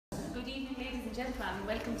Ladies and gentlemen,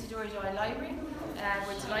 welcome to Dooradoyle Library.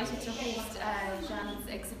 We're delighted to host Jean's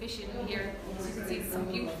exhibition here. As you can see, some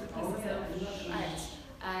beautiful pieces of art.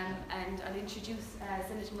 And I'll introduce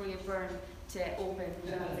Seantor Maria Byrne to open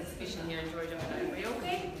Jean's exhibition here in Dooradoyle Library.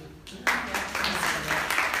 Okay?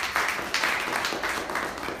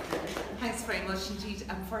 Thanks very much indeed.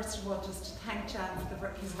 And first of all, just to thank Jean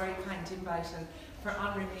for his very kind invite and for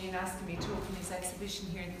honouring me and asking me to open his exhibition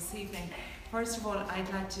here this evening. First of all, I'd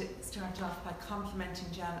like to start off by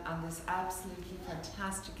complimenting Jean on this absolutely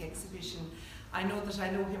fantastic exhibition. I know that I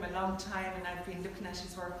know him a long time and I've been looking at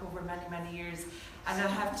his work over many, many years. And I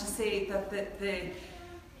have to say that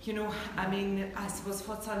I suppose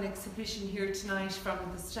what's on exhibition here tonight, from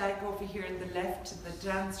the stag over here on the left to the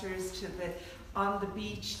dancers to the on the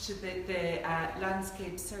beach to the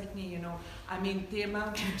landscape, certainly, the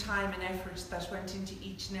amount of time and effort that went into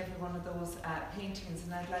each and every one of those paintings.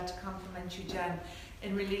 And I'd like to compliment you, Jan,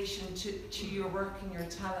 in relation to your work and your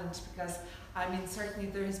talent, because certainly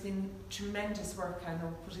there has been tremendous work, I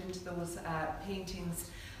know, put into those paintings.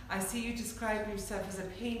 I see you describe yourself as a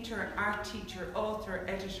painter, art teacher, author,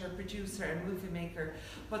 editor, producer and movie maker,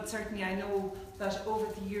 but certainly I know that over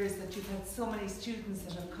the years that you've had so many students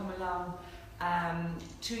that have come along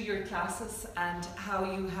to your classes, and how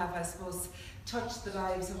you have, I suppose, touched the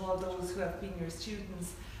lives of all those who have been your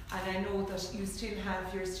students. And I know that you still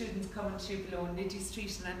have your students coming to you below in Liddy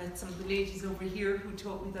Street, and I met some of the ladies over here who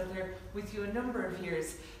told me that they're with you a number of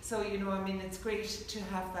years. So, it's great to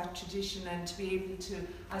have that tradition and to be able to,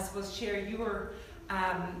 I suppose, share your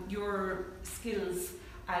skills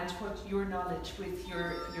and what your knowledge with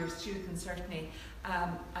your students, certainly.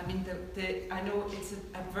 I know it's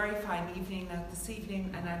a very fine evening this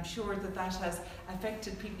evening, and I'm sure that has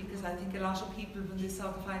affected people, because I think a lot of people, when they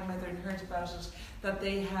saw the fine weather and heard about it, that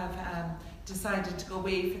they have decided to go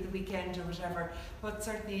away for the weekend or whatever. But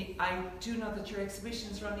certainly I do know that your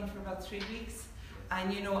exhibition is running for about 3 weeks.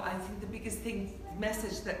 And I think the biggest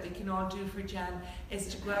message that we can all do for Jan is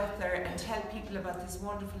to go out there and tell people about this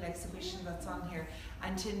wonderful exhibition that's on here,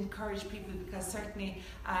 and to encourage people, because certainly,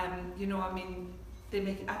 they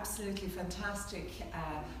make absolutely fantastic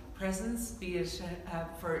presents, be it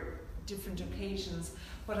for different occasions.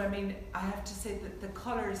 But I have to say that the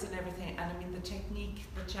colours and everything, and the technique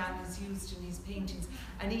that Jan has used in his paintings,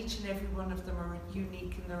 and each and every one of them are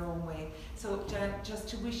unique in their own way. So Jan, just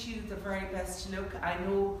to wish you the very best luck. I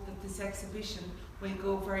know that this exhibition will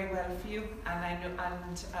go very well for you, and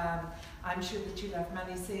I'm sure that you'll have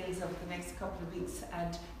many sales over the next couple of weeks,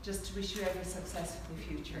 and just to wish you every success for the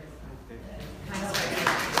future. Thanks very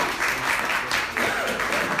much.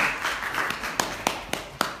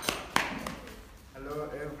 Hello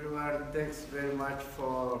everyone, thanks very much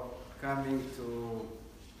for coming to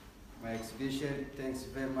my exhibition. Thanks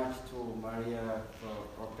very much to Maria for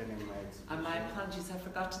opening my exhibition. And my apologies, I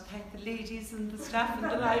forgot to thank the ladies and the staff in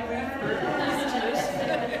the library for listening to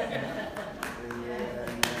it.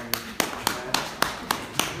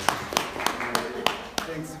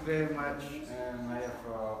 Thanks very much, Maria,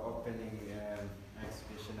 for opening my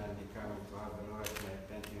exhibition and coming to have a look at my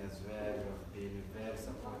painting as well. You've been very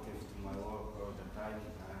supportive to my work all the time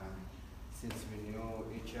since we knew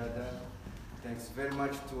each other. Thanks very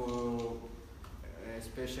much to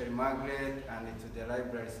especially Margaret and to the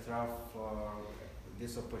library staff for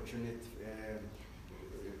this opportunity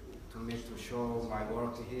to me to show my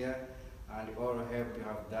work here, and all help you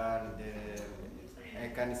have done. I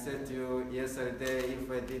can say to you, yesterday, if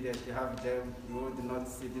I didn't have them, you would not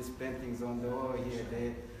see these paintings on the wall here.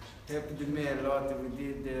 They helped me a lot.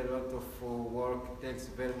 We did a lot of work. Thanks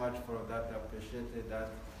very much for that. I appreciated that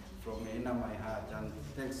from the inner of my heart. And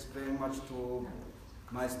thanks very much to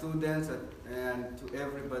my students and to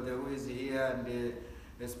everybody who is here, and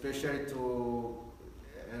especially to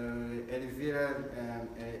Elvira,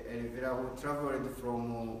 who traveled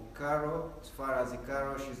from Cairo, as far as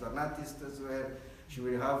Cairo. She's an artist as well. She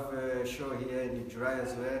will have a show here in July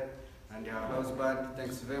as well, and her husband.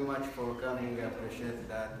 Thanks very much for coming. I appreciate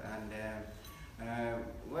that. And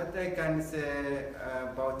what I can say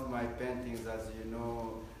about my paintings, as you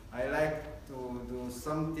know, I like to do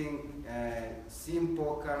something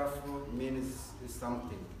simple, colorful, means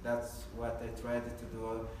something. That's what I tried to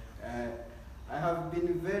do. I have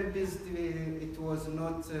been very busy. It was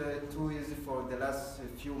not too easy for the last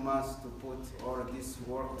few months to put all this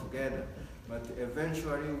work together. But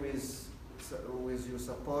eventually, with your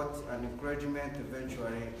support and encouragement,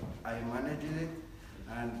 eventually I managed it.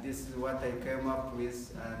 And this is what I came up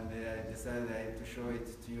with, and I decided to show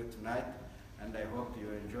it to you tonight. And I hope you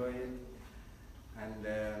enjoy it. And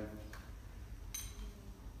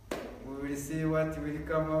we will see what will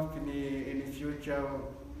come up in the future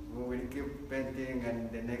we will keep painting,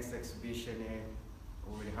 and the next exhibition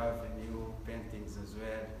we will have new paintings as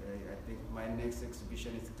well. I think my next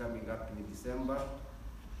exhibition is coming up in December,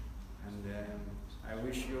 and I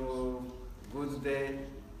wish you a good day.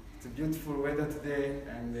 It's a beautiful weather today,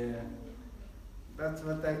 and that's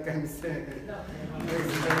what I can say.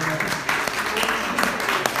 Thanks very much.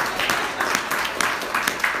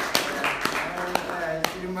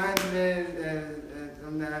 It reminds me,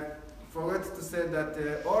 I forgot to say that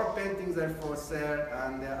all paintings are for sale,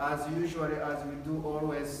 and as usually, as we do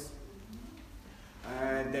always,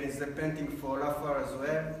 there is a painting for Rafa as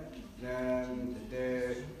well.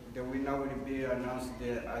 The winner will be announced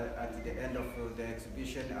at the end of the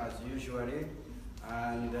exhibition as usually.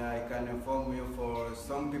 And I can inform you, for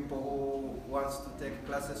some people who wants to take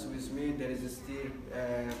classes with me, there is still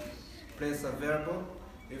place available.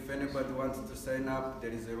 If anybody wants to sign up,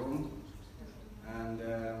 there is a room. And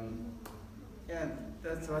yeah,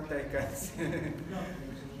 that's what I can say.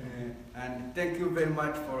 And thank you very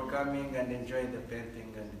much for coming and enjoying the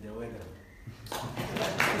painting and the weather.